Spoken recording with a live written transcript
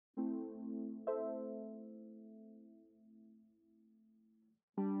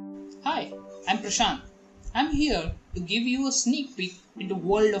Hi, I'm Prashant. I'm here to give you a sneak peek into the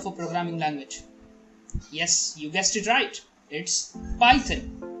world of a programming language. Yes, you guessed it right. It's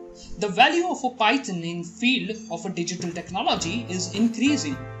Python. The value of a Python in field of a digital technology is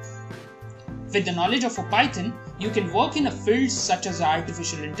increasing. With the knowledge of a Python, you can work in a fields such as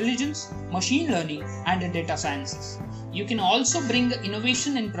artificial intelligence, machine learning, and data sciences. You can also bring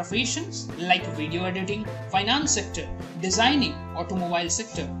innovation in professions like video editing, finance sector, designing, automobile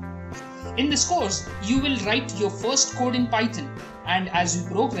sector. In this course, you will write your first code in Python, and as we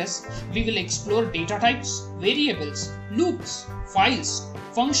progress, we will explore data types, variables, loops, files,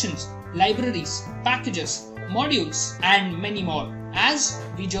 functions, libraries, packages, modules, and many more. As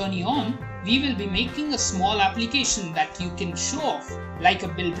we journey on, we will be making a small application that you can show off, like a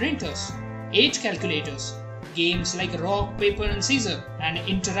bill printers, age calculators, games like rock, paper and scissors, and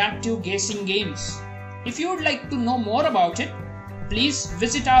interactive guessing games. If you would like to know more about it, please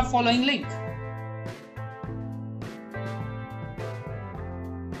visit our following link.